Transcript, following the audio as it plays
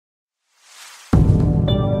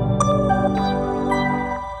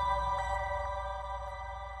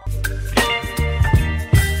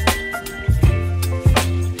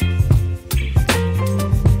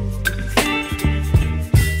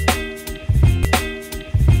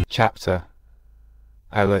Chapter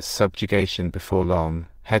Ella's subjugation. Before long,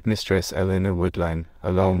 Headmistress Elena Woodline,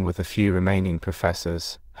 along with a few remaining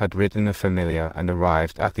professors, had ridden a familiar and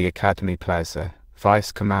arrived at the Academy Plaza.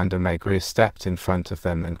 Vice Commander Megru stepped in front of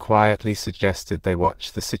them and quietly suggested they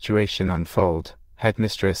watch the situation unfold.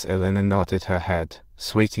 Headmistress Elena nodded her head,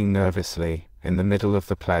 sweating nervously. In the middle of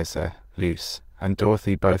the plaza, Luce and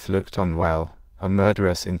Dorothy both looked unwell. A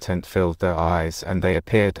murderous intent filled their eyes and they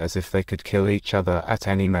appeared as if they could kill each other at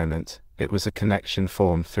any moment. It was a connection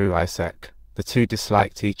formed through Isaac. The two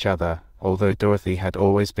disliked each other, although Dorothy had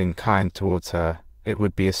always been kind towards her. It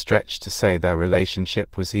would be a stretch to say their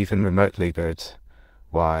relationship was even remotely good.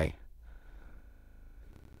 Why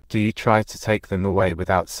do you try to take them away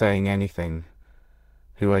without saying anything?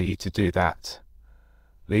 Who are you to do that?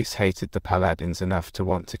 Luce hated the Paladins enough to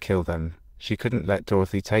want to kill them. She couldn't let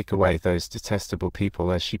Dorothy take away those detestable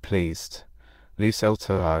people as she pleased. Luce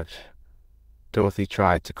Eltorage. Dorothy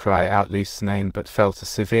tried to cry out Luce's name but felt a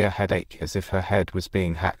severe headache as if her head was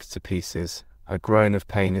being hacked to pieces. A groan of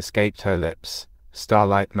pain escaped her lips.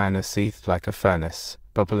 Starlight mana seethed like a furnace,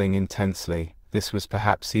 bubbling intensely. This was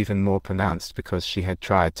perhaps even more pronounced because she had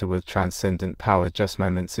tried to wield transcendent power just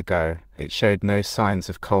moments ago. It showed no signs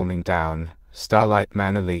of calming down. Starlight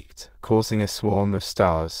mana leaked, causing a swarm of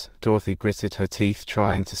stars. Dorothy gritted her teeth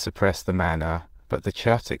trying to suppress the mana, but the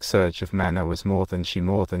chaotic surge of mana was more than she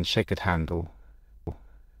could handle.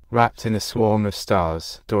 Wrapped in a swarm of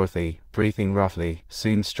stars, Dorothy, breathing roughly,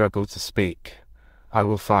 soon struggled to speak. I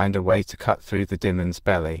will find a way to cut through the demon's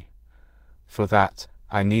belly. For that,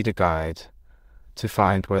 I need a guide. To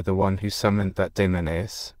find where the one who summoned that demon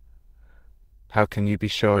is. How can you be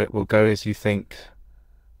sure it will go as you think?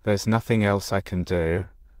 There's nothing else I can do.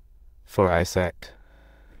 For Isaac.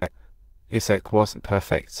 Isaac wasn't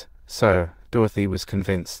perfect, so Dorothy was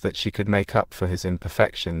convinced that she could make up for his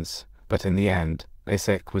imperfections, but in the end,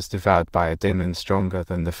 Isaac was devoured by a demon stronger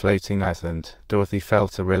than the floating island. Dorothy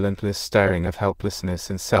felt a relentless stirring of helplessness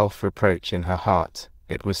and self-reproach in her heart.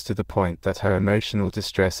 It was to the point that her emotional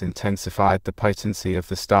distress intensified the potency of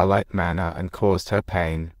the starlight mana and caused her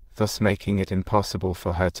pain, thus making it impossible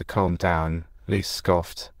for her to calm down. Luce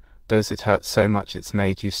scoffed. Does it hurt so much it's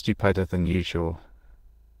made you stupider than usual?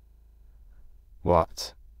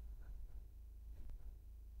 What?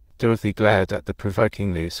 Dorothy glared at the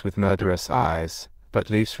provoking Luce with murderous eyes, but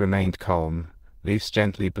Luce remained calm. Luce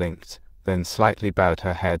gently blinked, then slightly bowed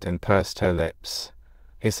her head and pursed her lips.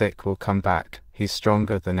 Isaac will come back, he's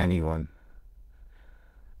stronger than anyone.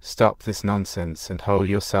 Stop this nonsense and hole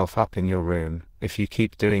yourself up in your room. If you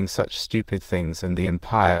keep doing such stupid things and the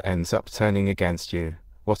Empire ends up turning against you,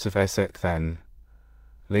 what of Isaac then?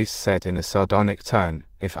 Luce said in a sardonic tone.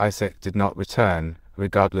 If Isaac did not return,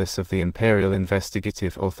 regardless of the Imperial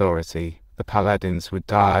Investigative Authority, the Paladins would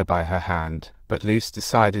die by her hand. But Luce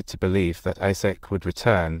decided to believe that Isaac would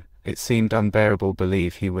return. It seemed unbearable to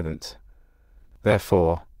believe he wouldn't.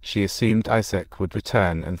 Therefore, she assumed Isaac would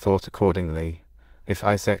return and thought accordingly. If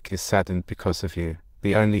Isaac is saddened because of you,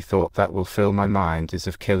 the only thought that will fill my mind is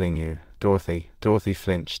of killing you. Dorothy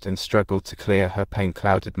flinched and struggled to clear her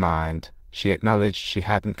pain-clouded mind. She acknowledged she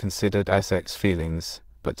hadn't considered Isaac's feelings,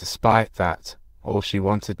 but despite that, all she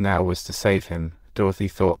wanted now was to save him. Dorothy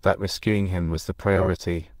thought that rescuing him was the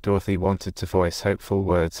priority. Dorothy wanted to voice hopeful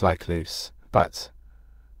words like Luce, but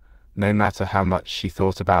no matter how much she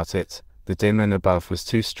thought about it, the demon above was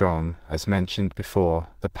too strong. As mentioned before,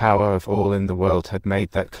 the power of all in the world had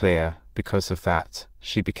made that clear. Because of that,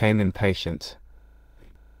 she became impatient.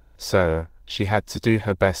 So, she had to do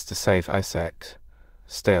her best to save Isaac.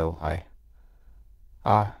 Still,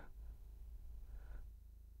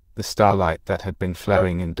 The starlight that had been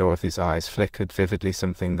flowing in Dorothy's eyes flickered vividly.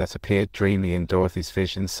 Something that appeared dreamy in Dorothy's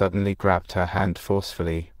vision suddenly grabbed her hand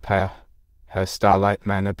forcefully. Her starlight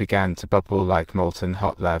mana began to bubble like molten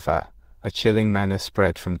hot lava. A chilling mana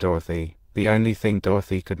spread from Dorothy. The only thing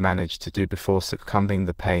Dorothy could manage to do before succumbing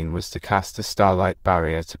the pain was to cast a starlight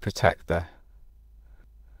barrier to protect the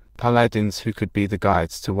Paladins who could be the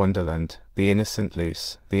guides to Wonderland, the innocent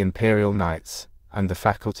Luce, the Imperial Knights, and the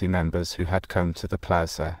faculty members who had come to the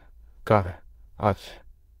plaza. God!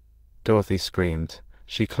 Dorothy screamed.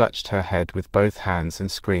 She clutched her head with both hands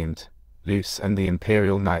and screamed. Luce and the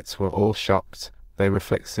Imperial Knights were all shocked. They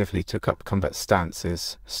reflexively took up combat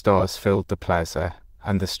stances. Stars filled the plaza,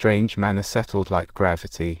 and the strange mana settled like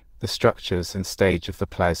gravity. The structures and stage of the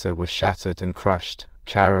plaza were shattered and crushed,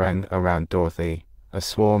 cowering around Dorothy. A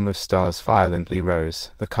swarm of stars violently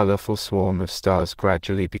rose. The colorful swarm of stars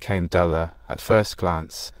gradually became duller. At first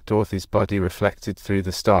glance, Dorothy's body reflected through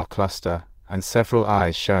the star cluster, and several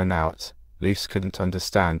eyes shone out. Luce couldn't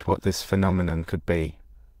understand what this phenomenon could be.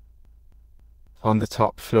 On the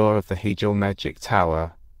top floor of the Hegel Magic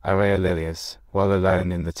Tower, Aurelius, while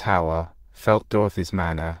alone in the tower, felt Dorothy's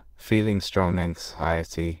manner. Feeling strong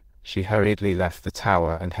anxiety, she hurriedly left the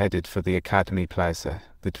tower and headed for the Academy Plaza.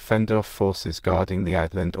 The Defendor forces guarding the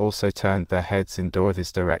island also turned their heads in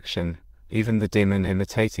Dorothy's direction, even the demon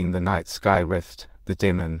imitating the night sky rift. The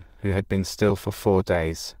demon, who had been still for 4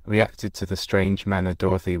 days, reacted to the strange manner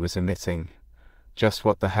Dorothy was emitting. "Just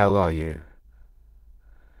what the hell are you?"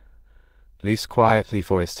 Luce quietly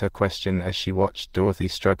voiced her question as she watched Dorothy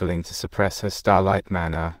struggling to suppress her starlight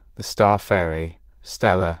manner. The Star Fairy,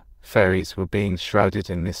 Stella, fairies were being shrouded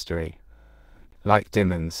in mystery. Like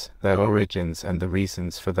demons, their origins and the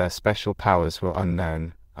reasons for their special powers were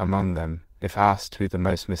unknown. Among them, if asked who the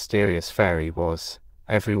most mysterious fairy was,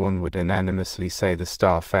 everyone would unanimously say the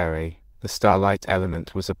Star Fairy. The starlight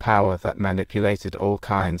element was a power that manipulated all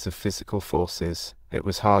kinds of physical forces. It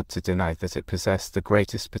was hard to deny that it possessed the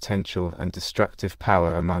greatest potential and destructive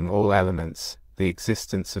power among all elements. The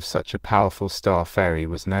existence of such a powerful star fairy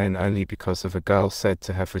was known only because of a girl said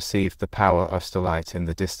to have received the power of starlight in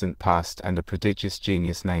the distant past and a prodigious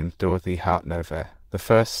genius named Dorothy Hartnova. The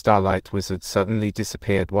first starlight wizard suddenly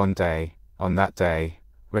disappeared one day. On that day,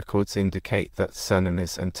 records indicate that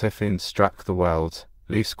tsunamis and typhoons struck the world.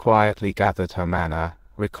 Luce quietly gathered her manner,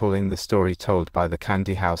 recalling the story told by the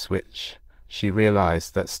Candy House Witch. She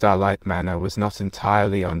realized that starlight manner was not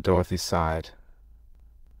entirely on Dorothy's side.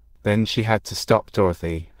 Then she had to stop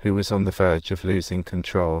Dorothy, who was on the verge of losing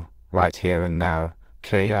control. Right here and now,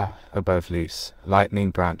 clear above Luce,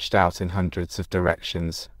 lightning branched out in hundreds of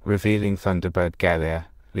directions, revealing Thunderbird Galia.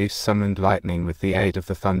 Luce summoned lightning with the aid of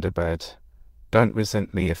the Thunderbird. "Don't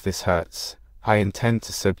resent me if this hurts. I intend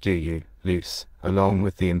to subdue you." Luce, along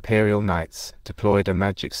with the Imperial Knights, deployed a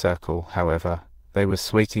magic circle. However, they were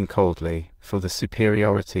sweating coldly, for the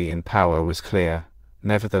superiority in power was clear.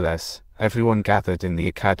 Nevertheless, everyone gathered in the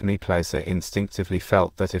Academy Plaza instinctively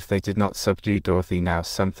felt that if they did not subdue Dorothy now,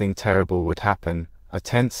 something terrible would happen. A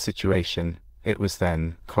tense situation. It was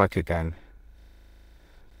then, quake again.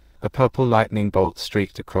 A purple lightning bolt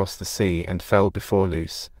streaked across the sea and fell before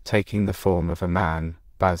Luce, taking the form of a man.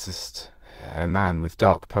 Buzzed. A man with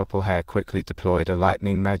dark purple hair quickly deployed a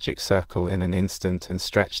lightning magic circle in an instant and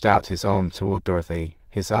stretched out his arm toward Dorothy.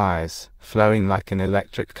 His eyes, flowing like an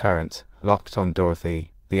electric current, locked on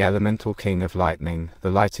Dorothy. The elemental king of lightning, the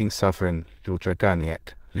lighting sovereign,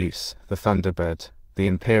 Dragoniac, Luce, the Thunderbird, the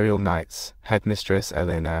Imperial Knights, Headmistress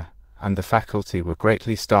Elena, and the faculty were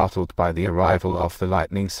greatly startled by the arrival of the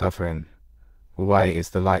lightning sovereign. Why is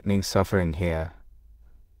the lightning sovereign here?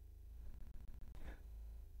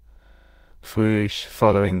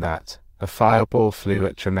 Following that, a fireball flew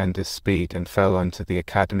at tremendous speed and fell onto the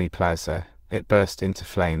Academy Plaza. It burst into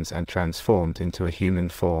flames and transformed into a human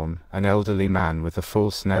form. An elderly man with a full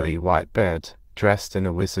snowy white beard, dressed in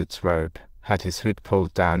a wizard's robe, had his hood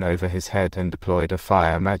pulled down over his head and deployed a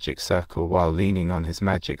fire magic circle while leaning on his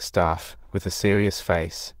magic staff. With a serious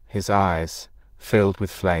face, his eyes, filled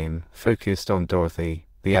with flame, focused on Dorothy,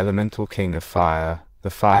 the elemental king of fire, the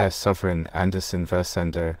fire sovereign Anderson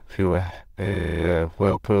Versender, who a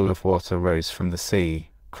whirlpool of water rose from the sea,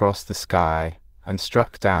 crossed the sky, and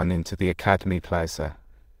struck down into the Academy Plaza.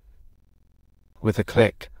 With a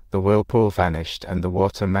click, the whirlpool vanished and the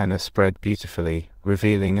water manna spread beautifully,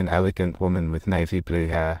 revealing an elegant woman with navy blue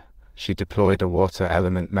hair. She deployed a water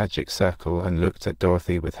element magic circle and looked at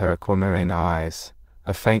Dorothy with her aquamarine eyes,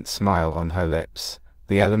 a faint smile on her lips.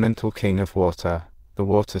 The elemental king of water, the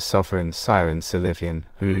water sovereign Siren Silivian,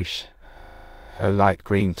 whoosh. A light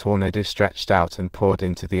green tornado stretched out and poured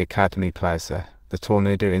into the Academy Plaza. The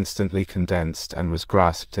tornado instantly condensed and was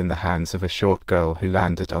grasped in the hands of a short girl who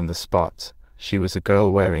landed on the spot. She was a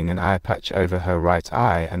girl wearing an eye patch over her right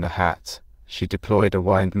eye and a hat. She deployed a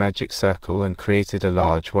wind magic circle and created a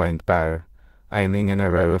large wind bow, aiming an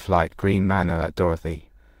arrow of light green mana at Dorothy.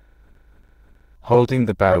 Holding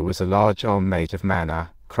the bow was a large arm made of mana,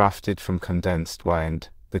 crafted from condensed wind.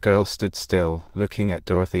 The girl stood still, looking at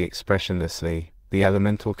Dorothy expressionlessly. The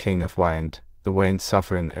elemental king of wind, the wind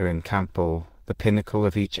sovereign Erin Campbell, the pinnacle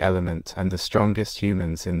of each element and the strongest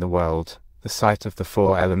humans in the world. The sight of the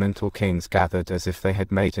 4 elemental kings gathered as if they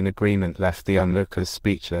had made an agreement left the onlookers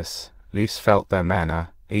speechless. Luce felt their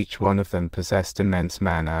mana. Each one of them possessed immense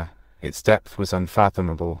mana. Its depth was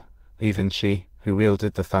unfathomable. Even she, who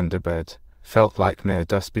wielded the Thunderbird, felt like mere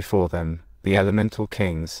dust before them. The elemental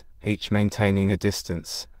kings, each maintaining a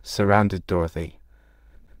distance, surrounded Dorothy.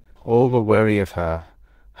 All were wary of her.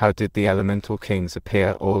 How did the elemental kings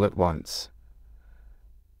appear all at once?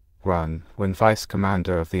 Run. When Vice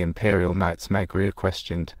Commander of the Imperial Knights Magru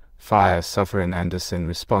questioned, Fire Sovereign Anderson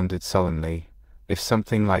responded solemnly. If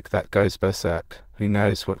something like that goes berserk, who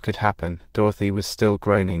knows what could happen? Dorothy was still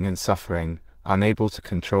groaning and suffering, unable to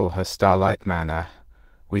control her starlight mana.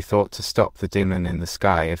 We thought to stop the demon in the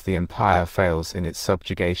sky if the Empire fails in its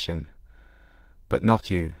subjugation. But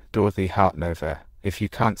not you, Dorothy Hartnova. If you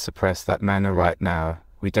can't suppress that mana right now,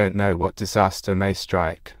 we don't know what disaster may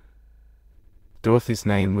strike. Dorothy's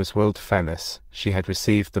name was world famous. She had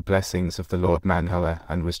received the blessings of the Lord Manhala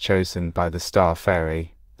and was chosen by the Star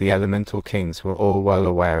Fairy. The Elemental Kings were all well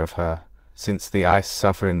aware of her. Since the Ice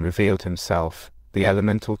Sovereign revealed himself, the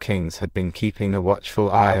Elemental Kings had been keeping a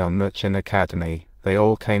watchful eye on Merchant Academy. They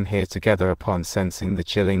all came here together upon sensing the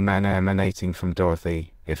chilling mana emanating from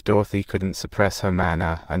Dorothy. If Dorothy couldn't suppress her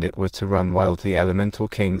mana and it were to run wild, the Elemental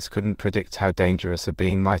Kings couldn't predict how dangerous a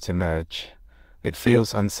being might emerge. It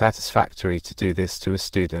feels unsatisfactory to do this to a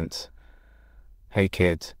student. Hey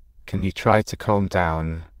kid, can you try to calm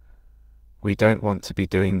down? We don't want to be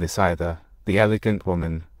doing this either. The elegant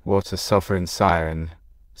woman, Water Sovereign Siren,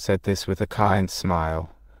 said this with a kind smile.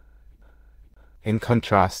 In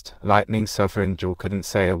contrast, Lightning Sovereign Jewel couldn't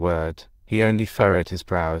say a word. He only furrowed his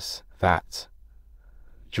brows. That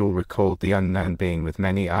Jewel recalled the unknown being with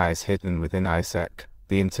many eyes hidden within Isaac.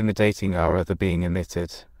 The intimidating aura the being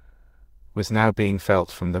emitted was now being felt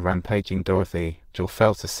from the rampaging Dorothy. Jewel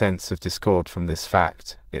felt a sense of discord from this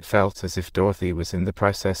fact. It felt as if Dorothy was in the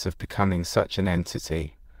process of becoming such an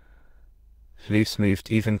entity. Luce moved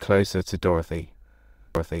even closer to Dorothy.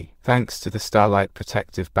 Thanks to the starlight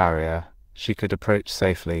protective barrier, she could approach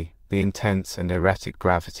safely. The intense and erratic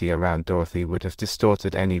gravity around Dorothy would have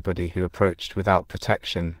distorted anybody who approached without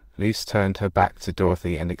protection. Luce turned her back to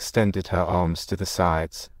Dorothy and extended her arms to the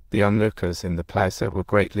sides. The onlookers in the plaza were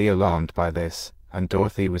greatly alarmed by this, and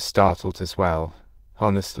Dorothy was startled as well.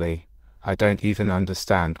 Honestly, I don't even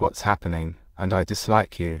understand what's happening, and I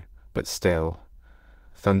dislike you, but still.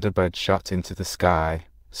 Thunderbird shot into the sky,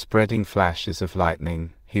 spreading flashes of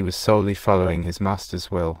lightning. He was solely following his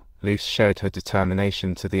master's will. Luce showed her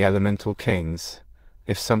determination to the Elemental Kings.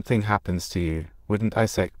 If something happens to you, wouldn't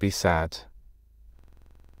Isaac be sad?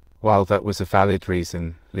 While that was a valid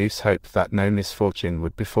reason, Luce hoped that no misfortune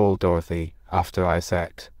would befall Dorothy. After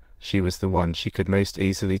Isaac, she was the one she could most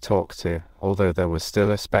easily talk to. Although there were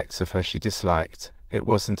still aspects of her she disliked, it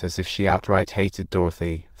wasn't as if she outright hated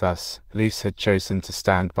Dorothy. Thus, Luce had chosen to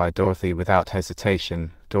stand by Dorothy without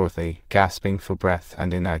hesitation. Dorothy, gasping for breath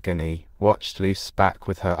and in agony, watched Luce back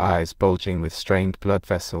with her eyes bulging with strained blood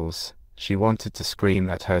vessels. She wanted to scream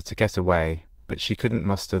at her to get away, but she couldn't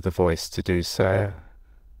muster the voice to do so.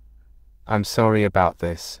 I'm sorry about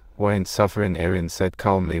this, Wayne Sovereign Erin said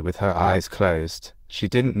calmly with her eyes closed. She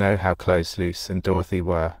didn't know how close Luce and Dorothy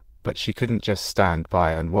were, but she couldn't just stand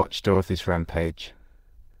by and watch Dorothy's rampage.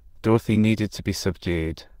 Dorothy needed to be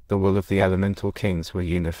subdued. The will of the Elemental Kings were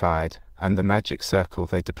unified, and the magic circle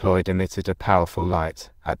they deployed emitted a powerful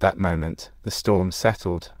light. At that moment, the storm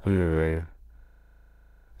settled.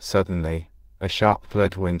 Suddenly, a sharp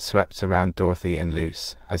blood wind swept around Dorothy and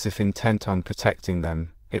Luce, as if intent on protecting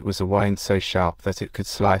them. It was a wind so sharp that it could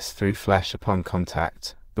slice through flesh upon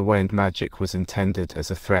contact. The wind magic was intended as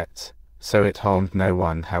a threat, so it harmed no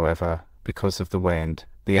one. However, because of the wind,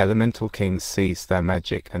 the Elemental Kings seized their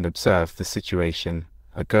magic and observed the situation.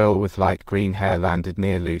 A girl with light green hair landed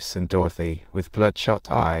near Luce and Dorothy. With bloodshot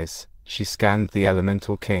eyes, she scanned the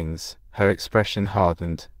Elemental Kings. Her expression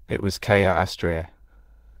hardened. It was Kaya Astria.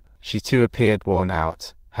 She too appeared worn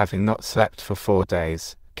out, having not slept for 4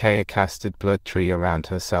 days. Kaya casted Blood Tree around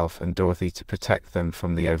herself and Dorothy to protect them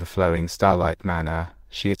from the overflowing starlight mana.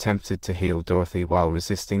 She attempted to heal Dorothy while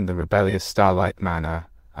resisting the rebellious starlight mana,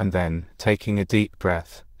 and then, taking a deep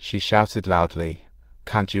breath, she shouted loudly,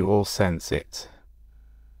 "Can't you all sense it?"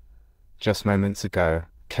 Just moments ago,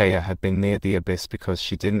 Kaya had been near the abyss because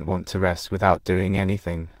she didn't want to rest without doing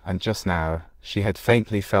anything, and just now, she had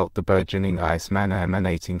faintly felt the burgeoning ice mana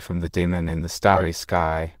emanating from the demon in the starry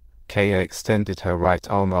sky. Kaya extended her right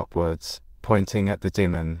arm upwards, pointing at the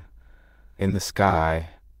demon in the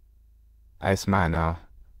sky. Ice mana.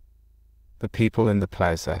 The people in the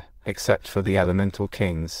plaza, except for the Elemental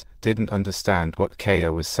Kings, didn't understand what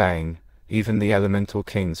Kaya was saying. Even the Elemental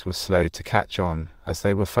Kings were slow to catch on, as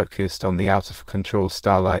they were focused on the out-of-control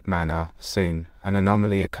starlight mana. Soon, an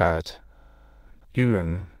anomaly occurred.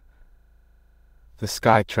 The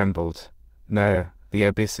sky trembled. No, the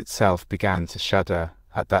abyss itself began to shudder.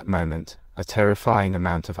 At that moment, a terrifying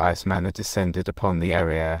amount of ice mana descended upon the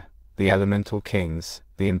area. The Elemental Kings,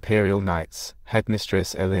 the Imperial Knights,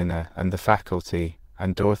 Headmistress Elena and the faculty,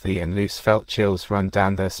 and Dorothy and Luce felt chills run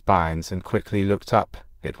down their spines and quickly looked up.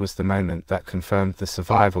 It was the moment that confirmed the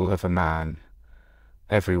survival of a man.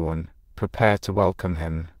 Everyone, prepare to welcome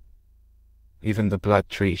him. Even the blood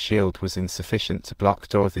tree shield was insufficient to block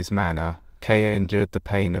Dorothy's mana. Kaya endured the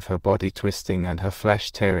pain of her body twisting and her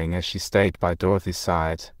flesh tearing as she stayed by Dorothy's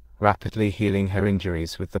side, rapidly healing her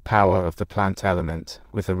injuries with the power of the plant element.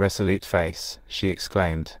 With a resolute face, she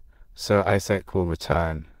exclaimed, "Sir Isaac will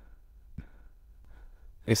return.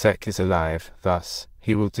 Isaac is alive, thus,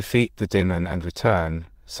 he will defeat the demon and return."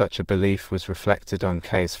 Such a belief was reflected on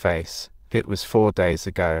Kay's face. It was 4 days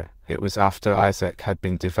ago. It was after Isaac had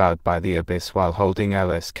been devoured by the abyss while holding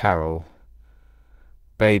Alice Carroll.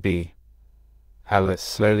 "Baby." Alice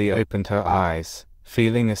slowly opened her eyes,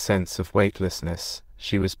 feeling a sense of weightlessness.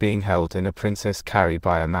 She was being held in a princess carry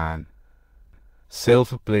by a man.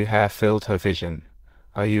 Silver blue hair filled her vision.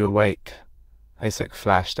 "Are you awake?" Isaac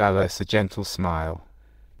flashed Alice a gentle smile.